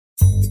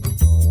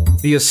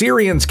The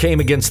Assyrians came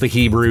against the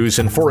Hebrews,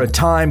 and for a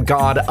time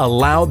God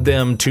allowed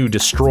them to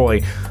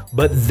destroy,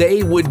 but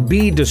they would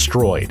be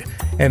destroyed.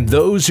 And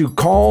those who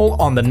call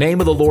on the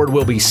name of the Lord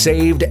will be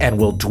saved and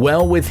will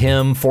dwell with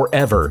him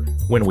forever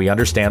when we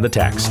understand the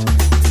text.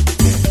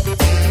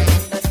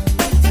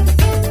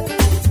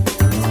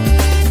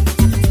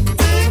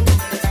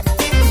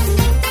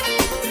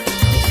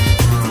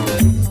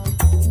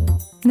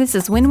 This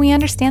is When We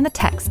Understand the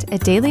Text, a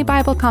daily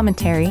Bible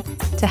commentary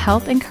to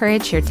help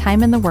encourage your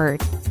time in the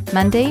Word.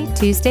 Monday,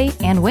 Tuesday,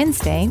 and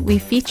Wednesday, we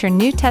feature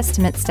New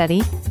Testament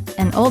study,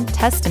 an Old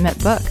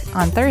Testament book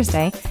on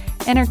Thursday,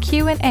 and our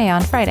Q&A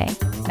on Friday.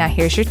 Now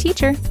here's your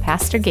teacher,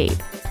 Pastor Gabe.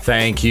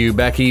 Thank you,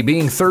 Becky.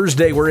 Being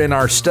Thursday, we're in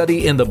our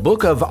study in the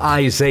book of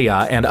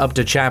Isaiah and up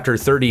to chapter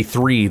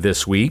 33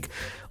 this week.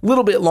 A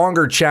little bit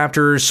longer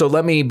chapters, so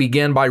let me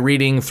begin by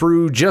reading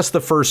through just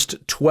the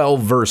first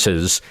 12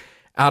 verses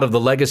out of the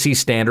Legacy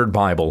Standard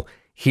Bible.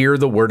 Hear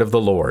the word of the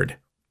Lord.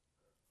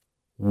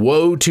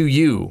 Woe to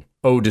you,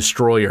 O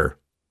destroyer,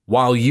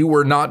 while you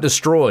were not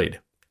destroyed,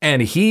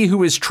 and he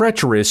who is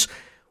treacherous,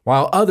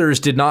 while others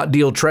did not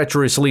deal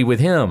treacherously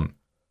with him.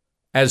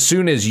 As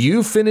soon as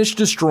you finish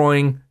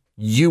destroying,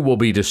 you will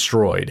be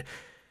destroyed.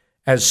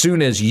 As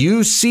soon as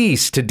you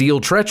cease to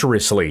deal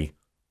treacherously,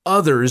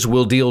 others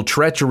will deal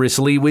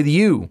treacherously with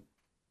you.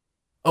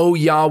 O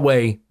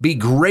Yahweh, be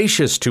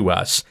gracious to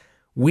us.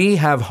 We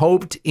have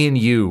hoped in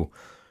you.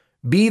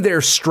 Be their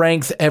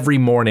strength every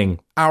morning,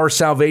 our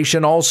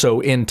salvation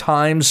also in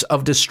times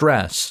of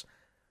distress.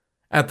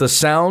 At the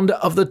sound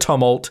of the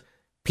tumult,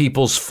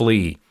 peoples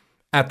flee.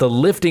 At the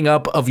lifting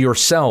up of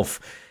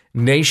yourself,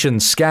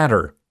 nations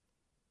scatter.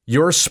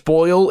 Your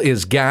spoil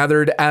is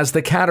gathered as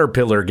the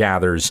caterpillar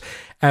gathers.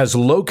 As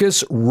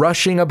locusts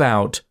rushing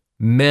about,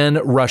 men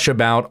rush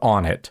about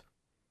on it.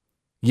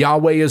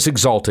 Yahweh is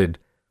exalted,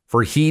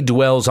 for he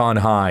dwells on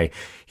high.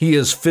 He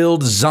has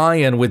filled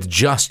Zion with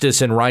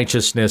justice and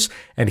righteousness,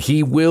 and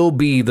he will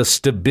be the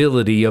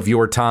stability of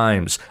your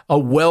times, a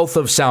wealth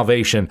of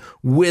salvation,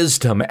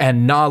 wisdom,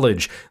 and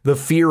knowledge. The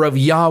fear of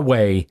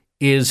Yahweh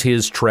is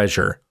his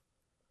treasure.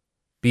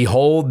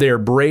 Behold, their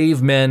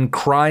brave men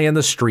cry in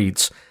the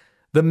streets.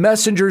 The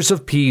messengers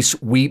of peace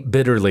weep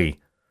bitterly.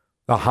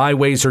 The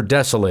highways are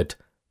desolate.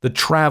 The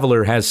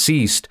traveler has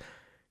ceased.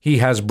 He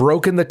has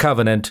broken the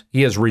covenant.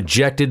 He has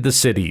rejected the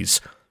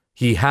cities.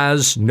 He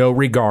has no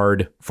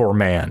regard for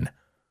man.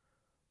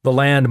 The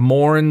land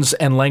mourns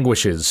and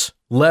languishes.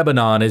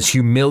 Lebanon is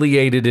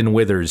humiliated and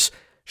withers.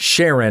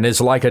 Sharon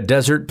is like a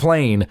desert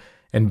plain,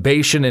 and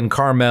Bashan and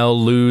Carmel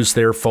lose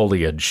their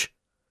foliage.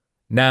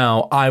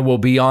 Now I will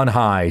be on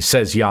high,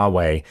 says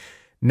Yahweh.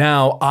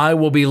 Now I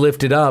will be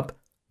lifted up.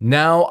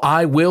 Now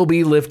I will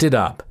be lifted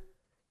up.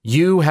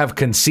 You have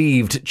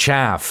conceived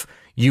chaff.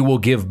 You will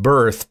give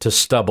birth to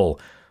stubble.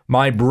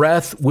 My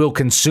breath will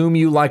consume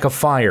you like a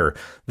fire.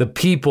 The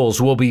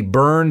peoples will be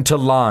burned to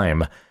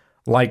lime,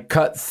 like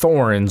cut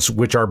thorns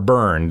which are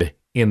burned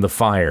in the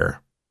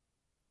fire.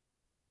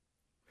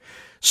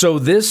 So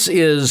this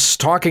is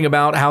talking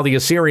about how the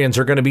Assyrians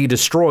are going to be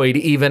destroyed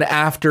even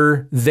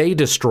after they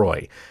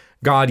destroy.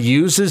 God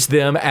uses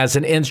them as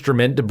an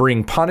instrument to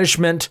bring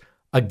punishment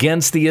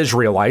against the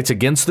Israelites,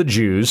 against the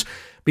Jews,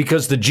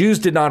 because the Jews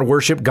did not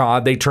worship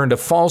God. They turned to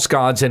false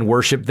gods and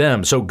worshiped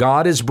them. So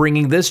God is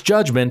bringing this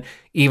judgment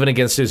even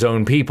against his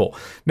own people.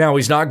 Now,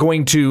 he's not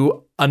going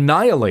to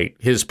annihilate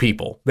his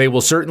people. They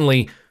will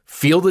certainly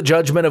feel the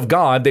judgment of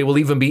God. They will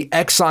even be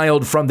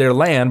exiled from their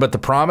land. But the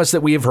promise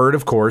that we have heard,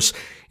 of course,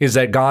 is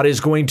that God is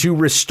going to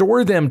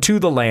restore them to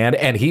the land,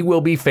 and he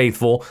will be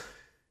faithful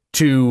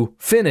to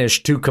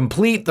finish, to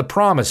complete the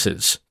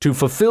promises, to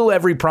fulfill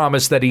every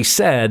promise that he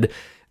said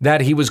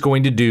that he was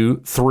going to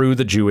do through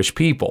the Jewish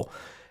people.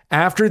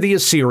 After the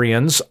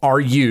Assyrians are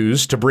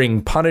used to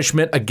bring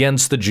punishment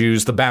against the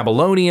Jews, the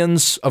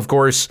Babylonians, of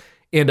course,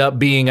 end up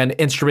being an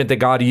instrument that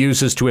God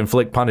uses to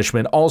inflict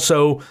punishment.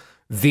 Also,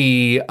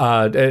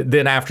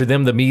 then after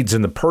them, the Medes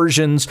and the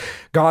Persians.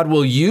 God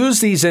will use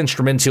these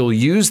instruments. He'll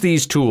use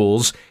these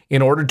tools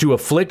in order to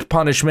afflict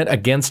punishment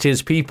against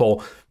his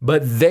people.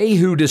 But they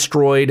who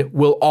destroyed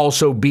will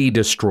also be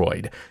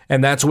destroyed.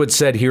 And that's what's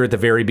said here at the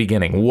very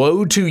beginning.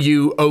 Woe to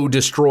you, O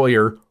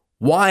destroyer,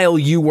 while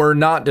you were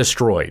not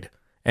destroyed.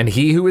 And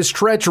he who is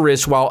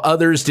treacherous while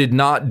others did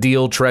not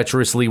deal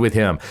treacherously with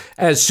him.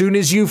 As soon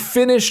as you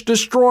finish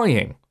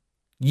destroying,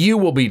 you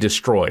will be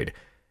destroyed.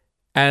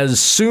 As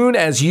soon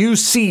as you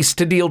cease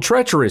to deal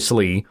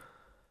treacherously,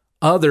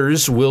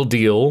 others will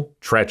deal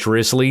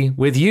treacherously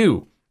with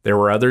you. There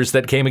were others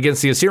that came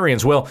against the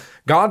Assyrians. Well,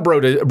 God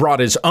brought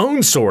his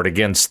own sword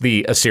against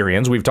the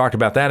Assyrians. We've talked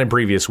about that in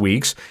previous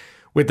weeks.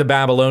 With the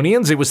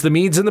Babylonians, it was the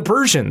Medes and the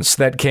Persians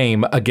that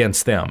came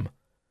against them.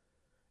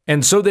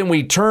 And so then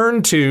we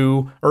turn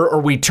to, or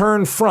we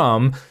turn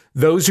from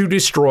those who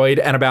destroyed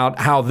and about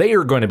how they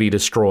are going to be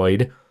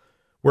destroyed,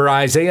 where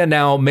Isaiah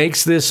now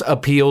makes this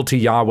appeal to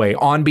Yahweh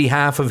on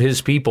behalf of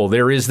his people.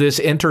 There is this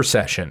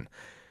intercession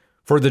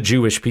for the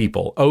Jewish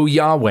people. O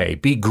Yahweh,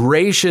 be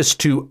gracious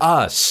to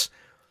us.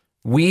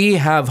 We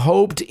have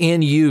hoped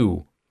in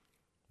you.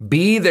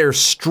 Be their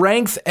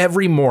strength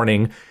every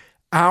morning,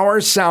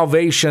 our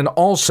salvation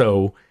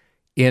also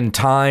in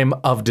time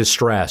of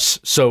distress.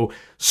 So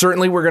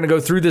certainly we're going to go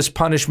through this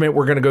punishment,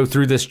 we're going to go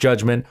through this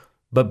judgment,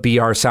 but be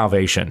our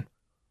salvation.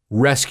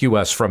 Rescue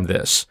us from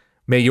this.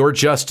 May your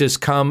justice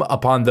come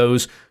upon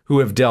those who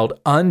have dealt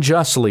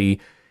unjustly,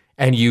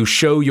 and you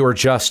show your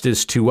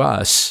justice to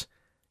us,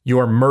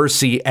 your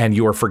mercy and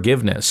your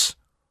forgiveness.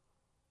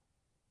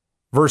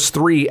 Verse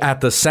 3,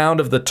 at the sound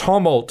of the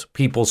tumult,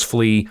 peoples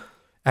flee.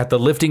 At the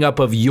lifting up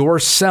of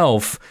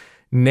yourself,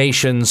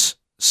 nations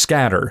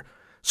scatter.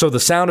 So the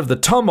sound of the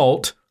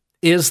tumult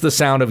is the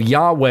sound of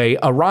Yahweh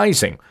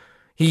arising.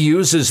 He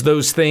uses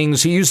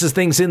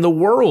things in the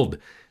world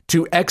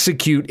to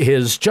execute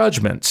his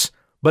judgments,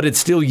 but it's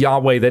still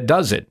Yahweh that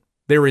does it.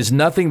 There is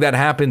nothing that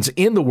happens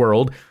in the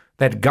world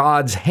that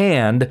God's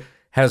hand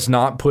has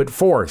not put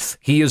forth.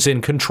 He is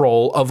in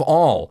control of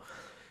all.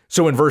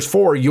 So in verse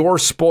 4, your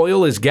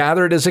spoil is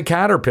gathered as a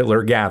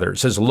caterpillar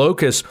gathers, as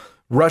locusts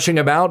rushing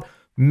about,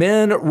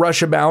 men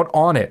rush about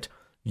on it.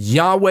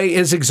 Yahweh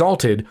is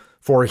exalted,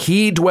 for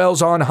he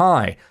dwells on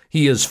high.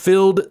 He has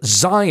filled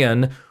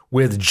Zion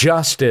with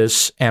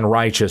justice and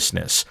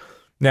righteousness.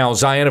 Now,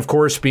 Zion, of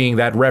course, being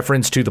that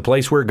reference to the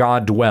place where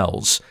God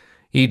dwells.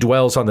 He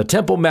dwells on the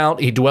Temple Mount.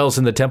 He dwells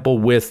in the temple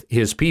with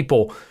his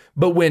people.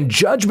 But when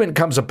judgment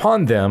comes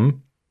upon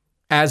them,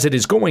 as it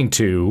is going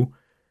to,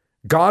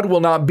 God will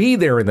not be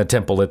there in the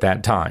temple at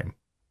that time.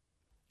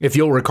 If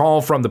you'll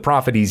recall from the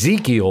prophet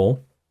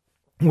Ezekiel,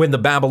 when the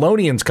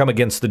Babylonians come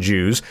against the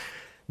Jews,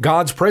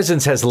 God's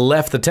presence has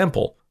left the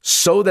temple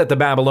so that the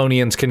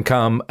Babylonians can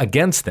come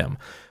against them.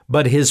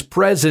 But his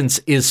presence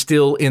is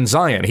still in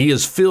Zion. He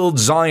has filled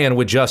Zion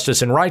with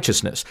justice and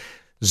righteousness.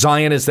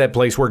 Zion is that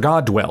place where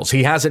God dwells.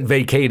 He hasn't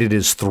vacated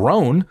his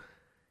throne.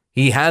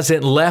 He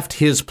hasn't left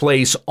his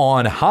place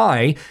on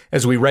high.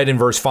 As we read in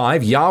verse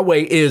 5,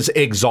 Yahweh is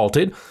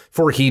exalted,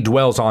 for he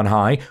dwells on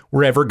high.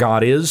 Wherever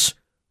God is,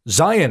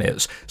 Zion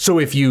is. So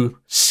if you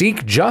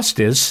seek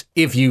justice,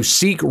 if you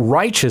seek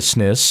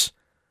righteousness,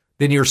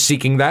 then you're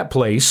seeking that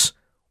place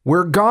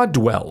where God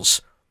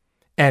dwells.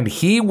 And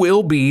he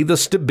will be the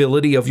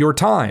stability of your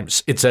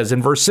times. It says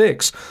in verse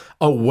 6,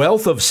 a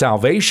wealth of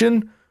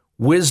salvation,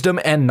 wisdom,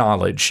 and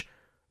knowledge.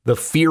 The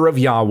fear of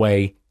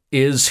Yahweh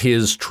is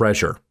his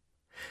treasure.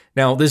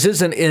 Now, this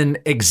isn't an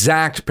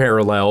exact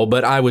parallel,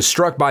 but I was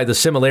struck by the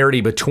similarity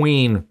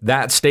between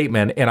that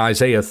statement in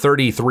Isaiah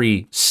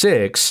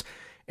 33:6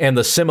 and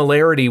the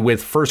similarity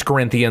with 1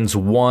 Corinthians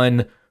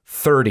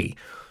 1:30.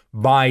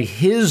 By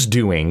his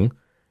doing,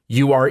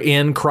 you are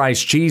in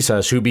Christ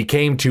Jesus, who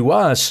became to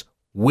us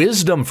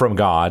wisdom from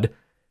God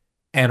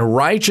and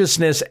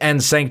righteousness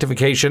and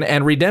sanctification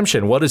and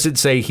redemption. What does it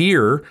say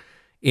here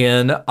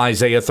in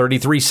Isaiah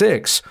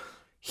 33:6?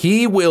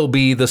 He will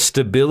be the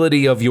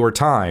stability of your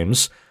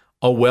times,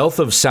 a wealth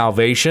of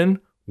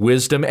salvation,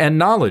 wisdom, and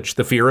knowledge.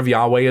 The fear of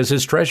Yahweh is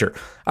his treasure.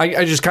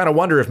 I just kind of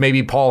wonder if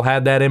maybe Paul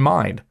had that in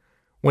mind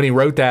when he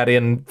wrote that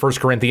in 1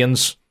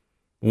 Corinthians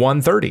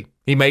 1:30.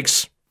 He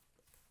makes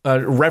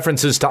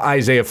references to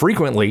Isaiah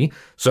frequently,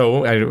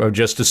 so I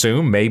just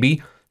assume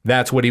maybe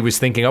that's what he was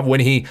thinking of when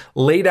he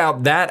laid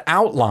out that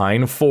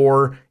outline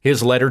for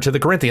his letter to the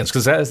Corinthians,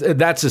 because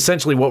that's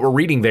essentially what we're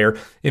reading there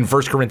in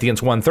 1 Corinthians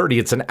 1:30.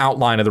 It's an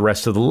outline of the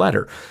rest of the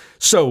letter.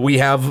 So we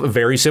have a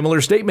very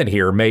similar statement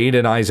here made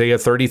in Isaiah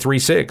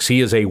 33:6.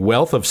 He is a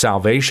wealth of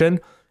salvation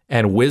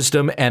and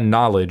wisdom and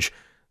knowledge.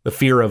 The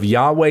fear of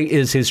Yahweh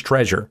is his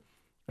treasure.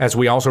 As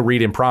we also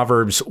read in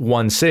Proverbs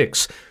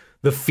 1:6,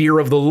 the fear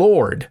of the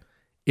Lord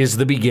is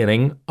the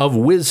beginning of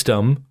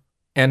wisdom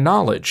and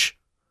knowledge.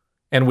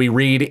 And we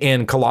read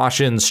in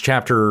Colossians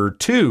chapter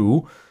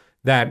 2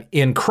 that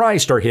in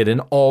Christ are hidden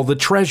all the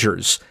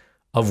treasures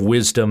of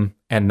wisdom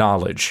and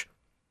knowledge.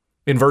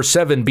 In verse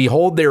 7,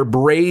 behold, their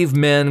brave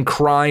men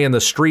cry in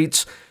the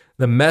streets.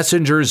 The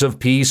messengers of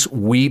peace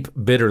weep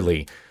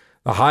bitterly.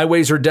 The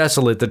highways are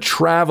desolate. The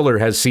traveler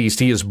has ceased.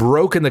 He has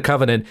broken the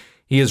covenant.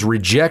 He has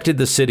rejected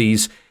the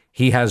cities.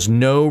 He has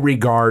no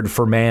regard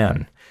for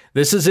man.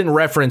 This is in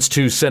reference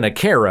to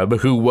Sennacherib,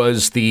 who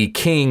was the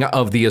king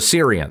of the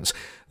Assyrians.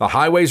 The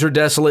highways are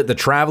desolate, the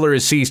traveler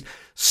has ceased.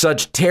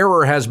 Such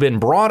terror has been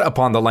brought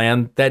upon the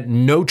land that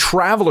no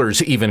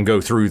travelers even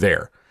go through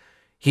there.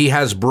 He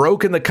has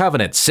broken the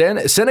covenant.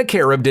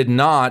 Sennacherib did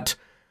not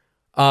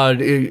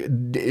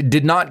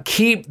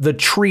keep the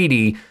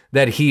treaty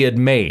that he had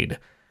made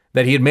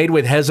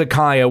with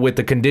Hezekiah with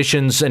the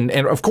conditions. And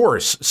of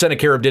course,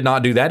 Sennacherib did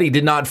not do that. He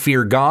did not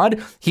fear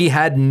God. He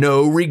had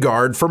no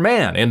regard for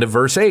man. End of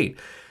verse 8.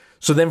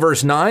 So then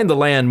verse 9, the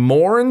land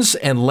mourns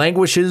and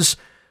languishes.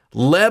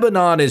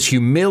 Lebanon is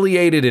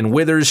humiliated and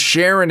withers.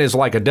 Sharon is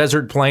like a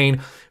desert plain.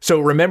 So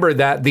remember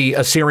that the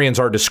Assyrians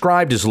are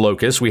described as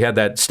locusts. We had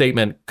that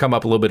statement come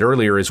up a little bit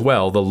earlier as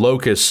well. The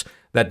locusts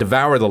that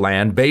devour the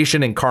land.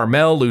 Bashan and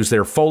Carmel lose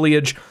their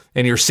foliage.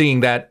 And you're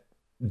seeing that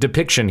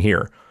depiction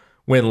here.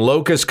 When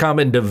locusts come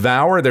and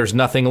devour, there's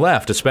nothing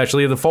left,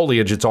 especially the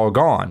foliage. It's all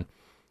gone.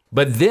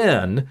 But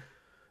then,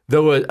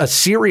 though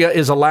Assyria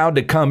is allowed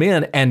to come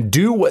in and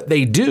do what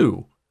they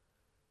do,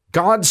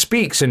 God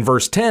speaks in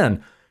verse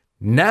 10,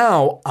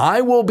 now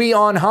I will be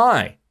on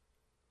high.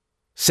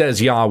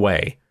 says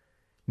Yahweh.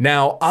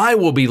 Now I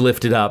will be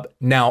lifted up.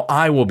 Now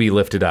I will be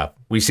lifted up.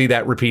 We see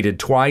that repeated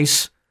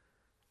twice.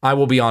 I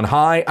will be on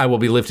high. I will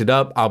be lifted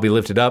up. I'll be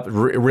lifted up.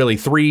 Really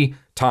 3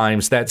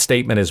 times that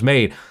statement is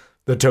made.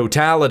 The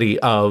totality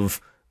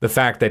of the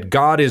fact that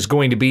God is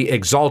going to be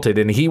exalted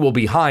and he will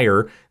be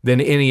higher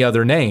than any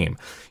other name.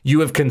 You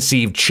have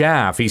conceived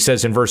chaff. He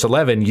says in verse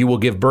 11, you will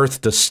give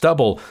birth to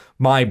stubble.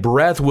 My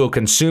breath will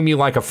consume you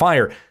like a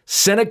fire.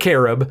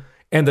 Sennacherib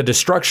and the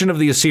destruction of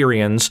the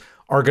Assyrians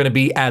are going to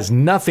be as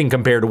nothing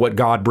compared to what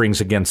God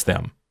brings against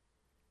them.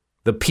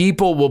 The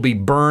people will be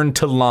burned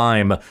to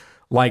lime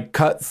like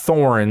cut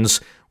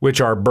thorns,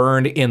 which are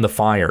burned in the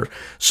fire.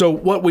 So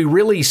what we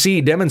really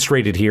see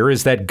demonstrated here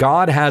is that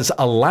God has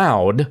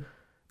allowed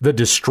the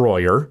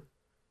destroyer,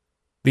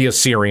 the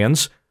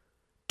Assyrians,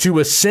 to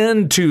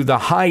ascend to the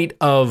height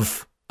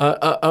of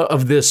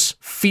this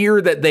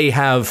fear that they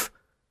have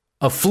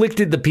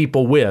afflicted the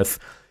people with,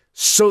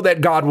 so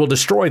that God will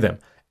destroy them.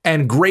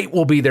 And great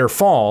will be their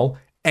fall,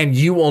 and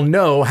you will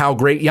know how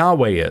great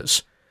Yahweh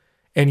is.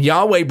 And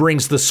Yahweh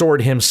brings the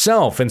sword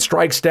himself and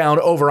strikes down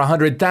over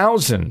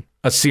 100,000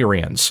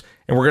 Assyrians.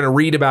 And we're going to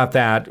read about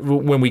that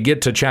when we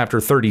get to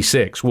chapter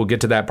 36. We'll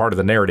get to that part of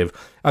the narrative.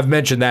 I've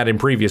mentioned that in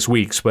previous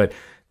weeks, but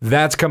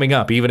that's coming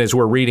up even as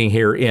we're reading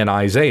here in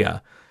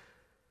Isaiah.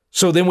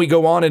 So then we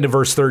go on into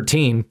verse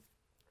 13.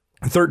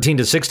 13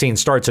 to 16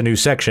 starts a new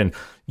section.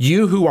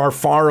 You who are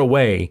far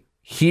away,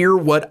 hear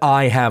what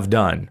I have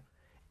done.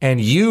 And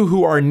you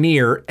who are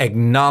near,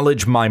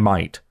 acknowledge my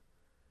might.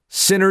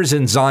 Sinners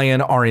in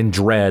Zion are in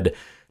dread.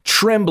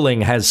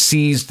 Trembling has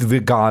seized the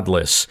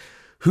godless.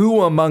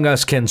 Who among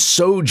us can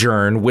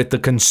sojourn with the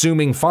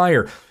consuming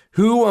fire?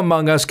 Who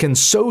among us can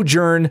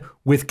sojourn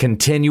with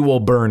continual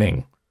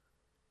burning?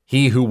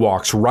 He who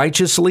walks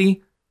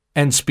righteously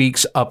and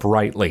speaks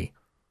uprightly.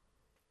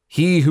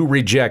 He who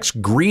rejects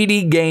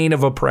greedy gain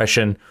of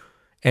oppression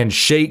and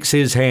shakes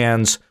his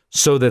hands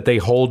so that they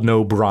hold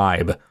no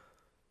bribe.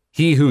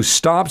 He who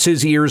stops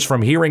his ears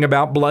from hearing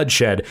about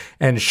bloodshed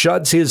and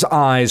shuts his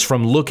eyes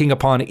from looking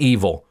upon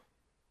evil.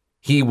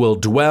 He will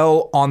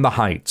dwell on the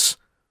heights.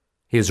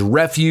 His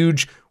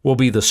refuge will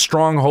be the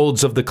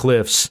strongholds of the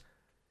cliffs.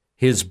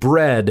 His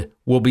bread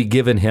will be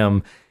given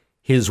him.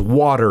 His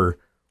water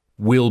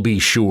will be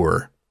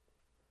sure.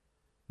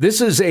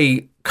 This is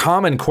a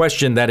common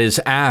question that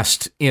is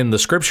asked in the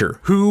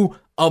scripture. Who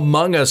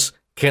among us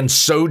can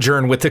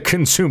sojourn with the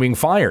consuming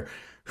fire?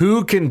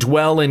 Who can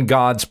dwell in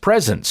God's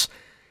presence?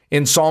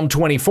 In Psalm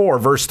 24,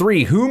 verse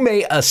 3, who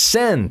may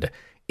ascend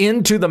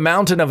into the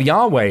mountain of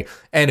Yahweh,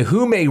 and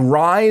who may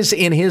rise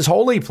in his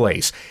holy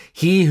place?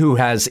 He who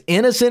has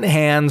innocent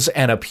hands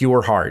and a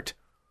pure heart,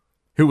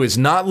 who has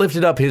not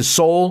lifted up his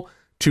soul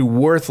to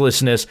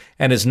worthlessness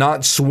and has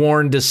not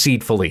sworn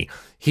deceitfully.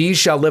 He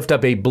shall lift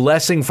up a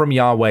blessing from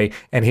Yahweh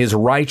and his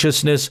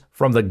righteousness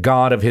from the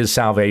God of his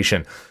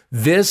salvation.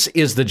 This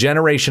is the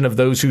generation of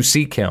those who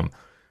seek him,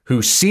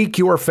 who seek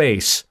your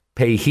face.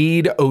 Pay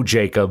heed, O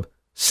Jacob,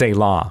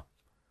 Selah.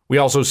 We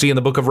also see in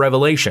the book of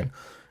Revelation,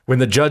 when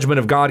the judgment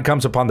of God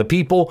comes upon the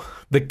people,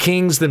 the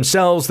kings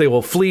themselves, they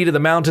will flee to the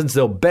mountains.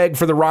 They'll beg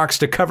for the rocks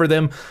to cover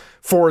them,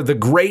 for the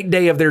great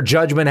day of their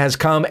judgment has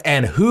come.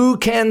 And who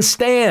can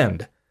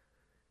stand?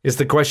 Is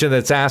the question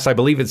that's asked. I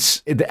believe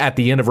it's at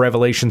the end of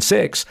Revelation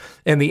 6.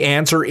 And the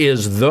answer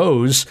is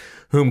those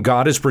whom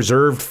God has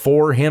preserved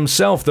for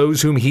himself,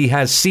 those whom he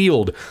has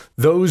sealed,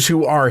 those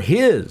who are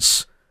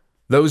his,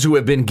 those who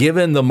have been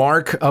given the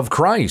mark of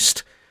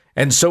Christ.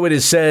 And so it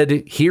is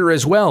said here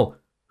as well,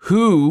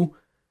 who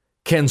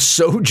can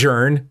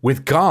sojourn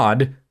with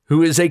God,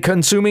 who is a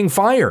consuming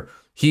fire?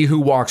 He who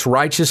walks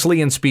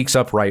righteously and speaks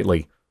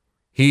uprightly.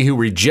 He who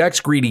rejects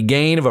greedy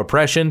gain of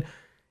oppression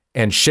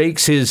and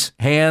shakes his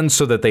hands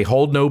so that they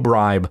hold no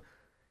bribe.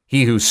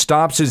 He who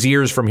stops his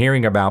ears from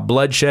hearing about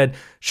bloodshed,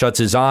 shuts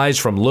his eyes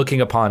from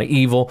looking upon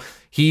evil.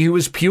 He who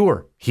is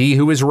pure, he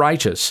who is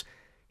righteous,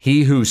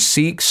 he who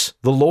seeks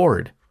the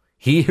Lord,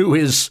 he who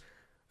is,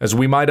 as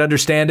we might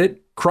understand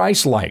it,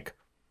 Christ-like.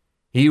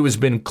 He who has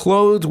been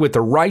clothed with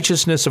the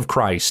righteousness of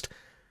Christ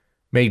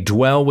may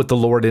dwell with the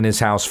Lord in his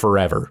house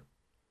forever.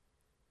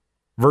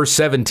 Verse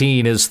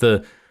 17 is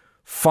the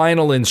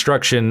final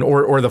instruction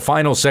or the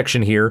final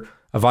section here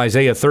of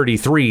Isaiah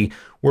 33,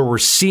 where we're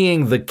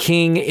seeing the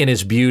king in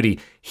his beauty,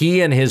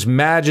 he in his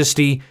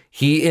majesty,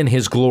 he in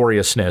his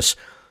gloriousness.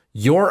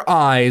 Your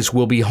eyes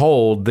will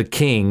behold the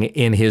king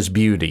in his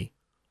beauty.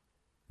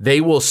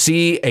 They will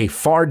see a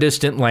far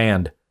distant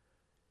land.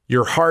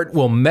 Your heart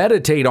will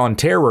meditate on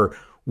terror.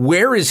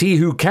 Where is he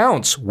who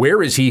counts?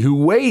 Where is he who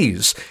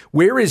weighs?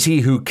 Where is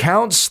he who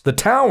counts the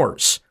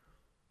towers?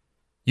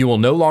 You will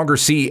no longer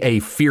see a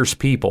fierce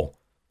people,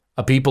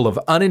 a people of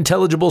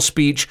unintelligible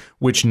speech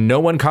which no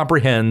one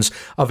comprehends,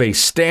 of a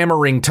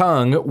stammering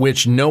tongue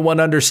which no one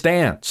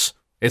understands.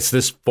 It's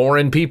this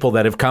foreign people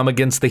that have come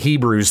against the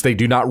Hebrews. They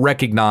do not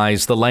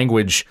recognize the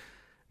language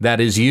that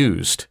is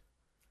used.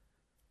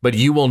 But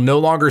you will no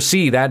longer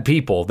see that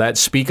people that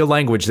speak a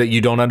language that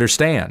you don't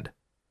understand.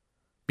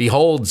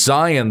 Behold,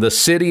 Zion, the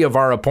city of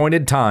our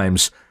appointed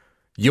times.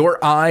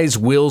 Your eyes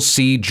will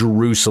see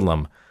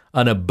Jerusalem,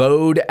 an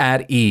abode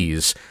at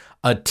ease,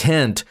 a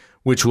tent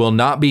which will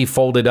not be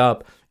folded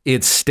up,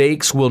 its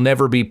stakes will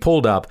never be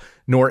pulled up,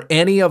 nor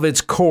any of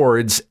its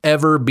cords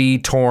ever be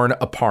torn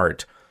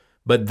apart.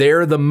 But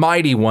there the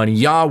mighty one,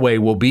 Yahweh,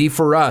 will be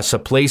for us a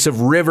place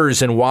of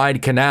rivers and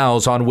wide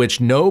canals, on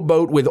which no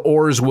boat with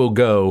oars will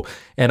go,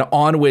 and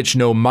on which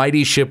no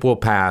mighty ship will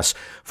pass.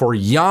 For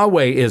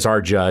Yahweh is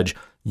our judge,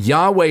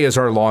 Yahweh is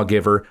our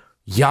lawgiver,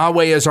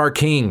 Yahweh is our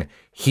king.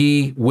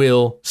 He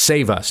will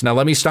save us. Now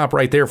let me stop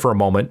right there for a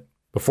moment.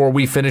 Before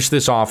we finish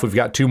this off, we've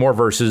got two more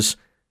verses,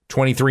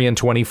 23 and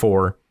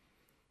 24.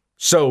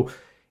 So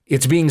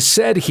it's being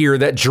said here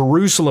that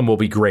Jerusalem will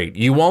be great.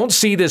 You won't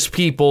see this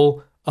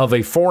people of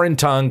a foreign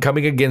tongue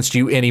coming against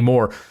you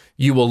anymore.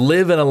 You will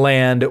live in a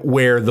land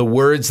where the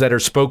words that are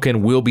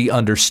spoken will be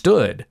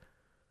understood.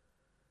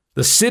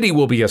 The city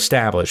will be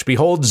established.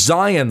 Behold,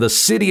 Zion, the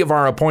city of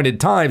our appointed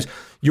times.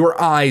 Your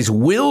eyes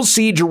will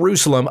see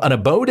Jerusalem, an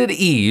abode at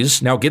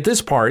ease. Now get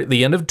this part,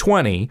 the end of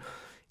 20.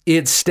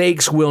 Its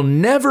stakes will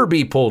never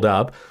be pulled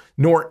up,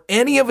 nor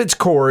any of its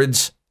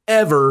cords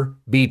ever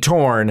be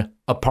torn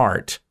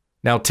apart.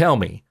 Now tell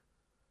me,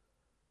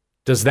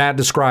 does that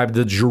describe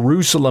the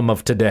Jerusalem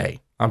of today?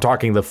 I'm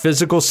talking the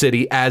physical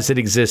city as it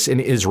exists in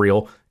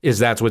Israel. Is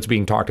that what's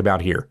being talked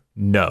about here?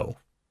 No,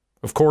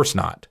 of course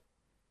not.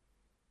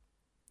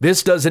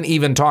 This doesn't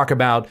even talk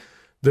about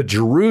the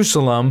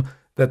Jerusalem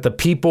that the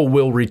people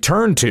will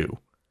return to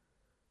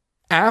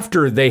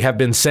after they have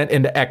been sent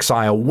into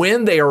exile.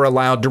 When they are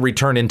allowed to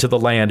return into the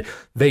land,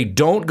 they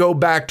don't go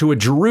back to a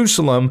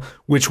Jerusalem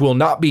which will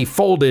not be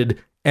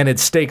folded and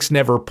its stakes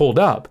never pulled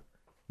up,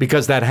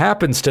 because that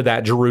happens to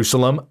that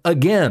Jerusalem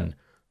again.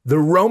 The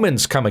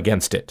Romans come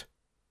against it.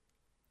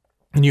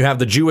 And you have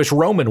the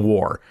Jewish-Roman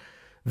War,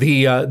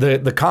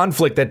 the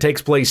conflict that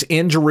takes place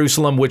in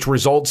Jerusalem, which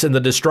results in the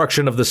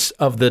destruction of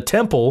the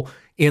temple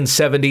in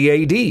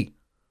 70 AD.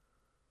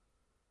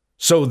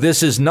 So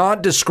this is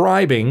not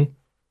describing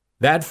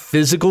that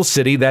physical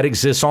city that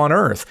exists on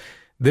earth.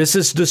 This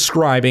is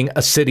describing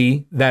a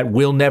city that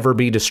will never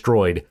be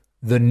destroyed,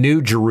 the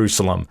New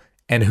Jerusalem.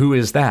 And who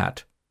is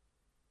that?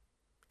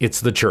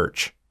 It's the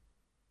church.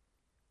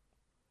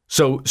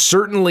 So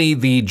certainly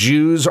the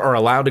Jews are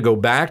allowed to go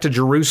back to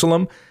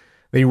Jerusalem.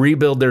 They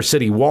rebuild their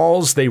city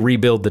walls. They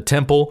rebuild the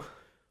temple.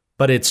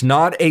 But it's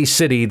not a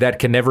city that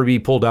can never be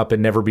pulled up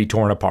and never be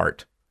torn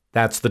apart.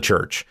 That's the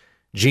church.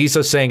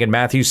 Jesus saying in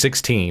Matthew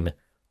 16,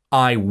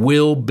 I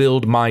will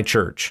build my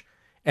church,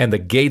 and the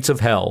gates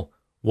of hell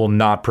will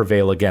not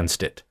prevail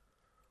against it.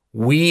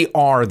 We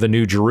are the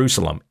New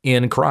Jerusalem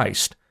in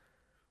Christ.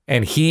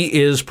 And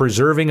he is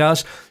preserving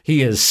us.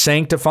 He is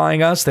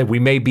sanctifying us that we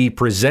may be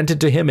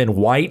presented to him in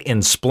white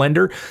and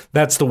splendor.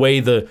 That's the way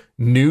the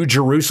New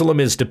Jerusalem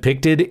is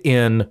depicted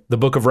in the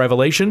book of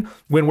Revelation,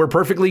 when we're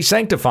perfectly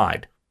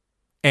sanctified.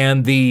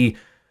 And the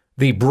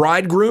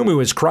bridegroom, who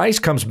is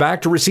Christ, comes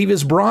back to receive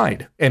his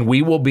bride, and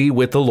we will be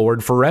with the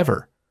Lord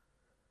forever.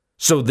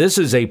 So this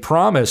is a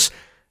promise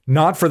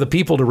not for the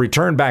people to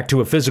return back to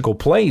a physical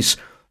place.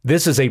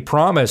 This is a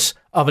promise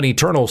of an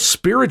eternal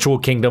spiritual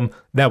kingdom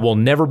that will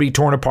never be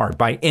torn apart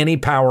by any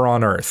power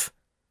on earth.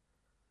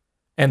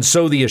 And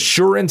so the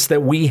assurance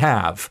that we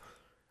have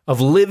of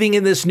living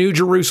in this New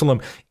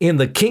Jerusalem, in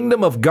the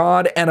kingdom of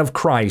God and of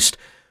Christ,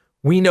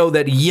 we know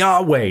that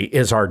Yahweh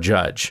is our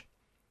judge.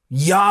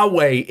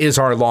 Yahweh is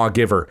our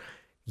lawgiver.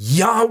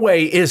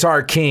 Yahweh is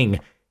our king.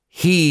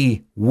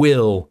 He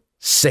will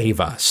save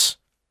us.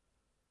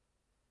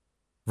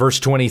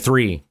 Verse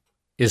 23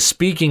 is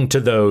speaking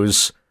to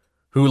those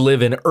who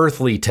live in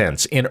earthly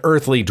tents, in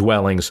earthly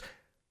dwellings,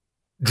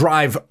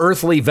 drive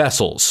earthly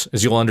vessels,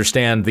 as you'll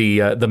understand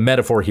the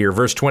metaphor here.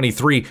 Verse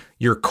 23,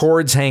 your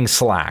cords hang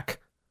slack.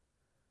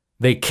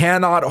 They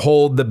cannot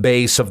hold the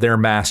base of their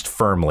mast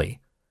firmly,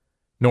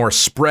 nor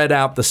spread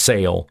out the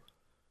sail.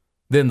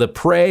 Then the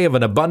prey of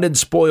an abundant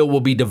spoil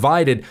will be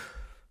divided.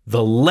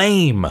 The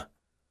lame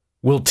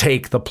will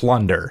take the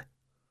plunder.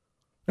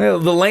 The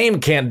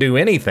lame can't do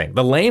anything.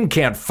 The lame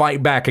can't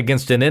fight back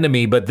against an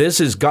enemy, but this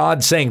is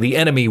God saying the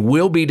enemy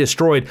will be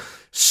destroyed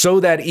so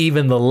that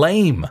even the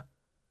lame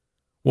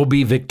will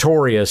be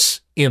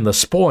victorious in the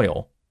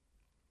spoil.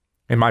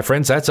 And my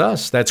friends, that's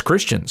us. That's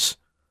Christians.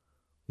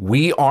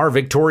 We are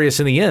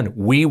victorious in the end.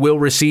 We will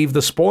receive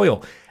the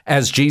spoil.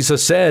 As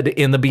Jesus said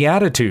in the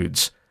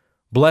Beatitudes,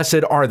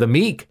 blessed are the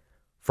meek,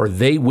 for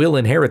they will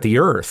inherit the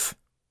earth.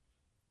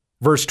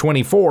 Verse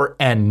 24,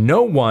 and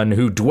no one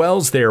who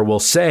dwells there will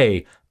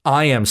say,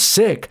 I am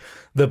sick.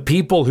 The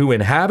people who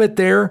inhabit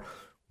there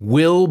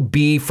will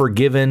be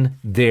forgiven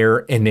their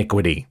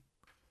iniquity.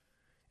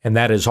 And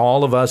that is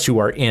all of us who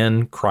are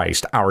in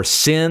Christ. Our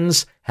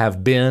sins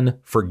have been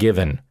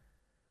forgiven.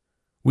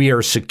 We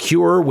are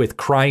secure with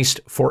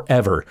Christ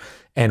forever,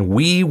 and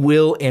we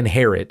will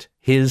inherit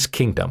his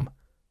kingdom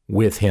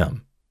with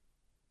him.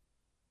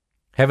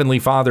 Heavenly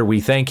Father,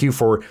 we thank you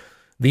for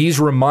these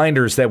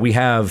reminders that we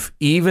have,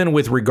 even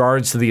with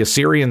regards to the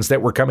Assyrians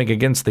that were coming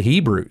against the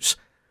Hebrews.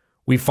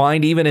 We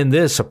find even in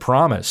this a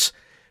promise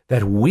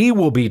that we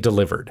will be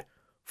delivered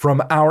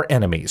from our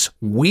enemies.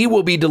 We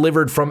will be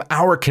delivered from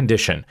our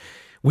condition.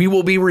 We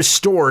will be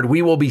restored.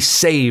 We will be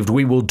saved.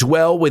 We will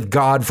dwell with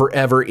God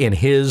forever in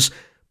his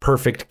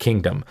perfect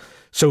kingdom.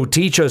 So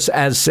teach us,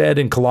 as said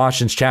in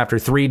Colossians chapter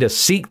 3, to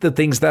seek the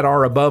things that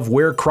are above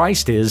where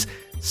Christ is,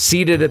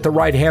 seated at the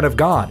right hand of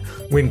God.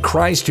 When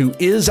Christ, who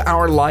is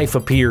our life,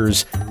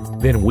 appears,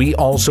 then we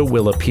also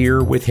will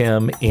appear with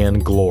him in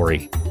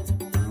glory.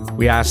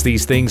 We ask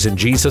these things in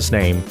Jesus'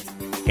 name.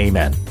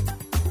 Amen.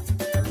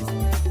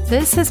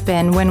 This has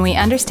been When We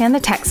Understand the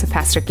Text with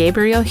Pastor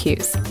Gabriel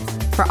Hughes.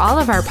 For all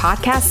of our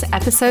podcasts,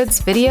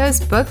 episodes,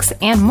 videos, books,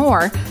 and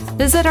more,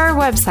 visit our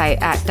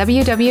website at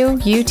WWUTT.com.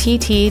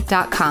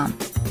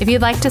 If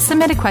you'd like to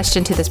submit a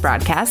question to this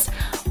broadcast,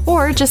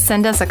 or just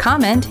send us a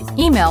comment,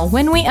 email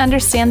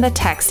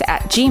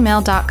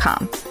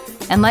whenweunderstandthetext@gmail.com.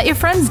 And let your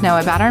friends know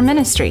about our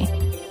ministry.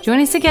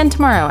 Join us again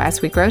tomorrow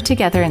as we grow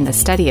together in the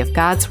study of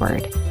God's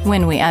Word,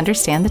 when we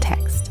understand the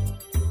text.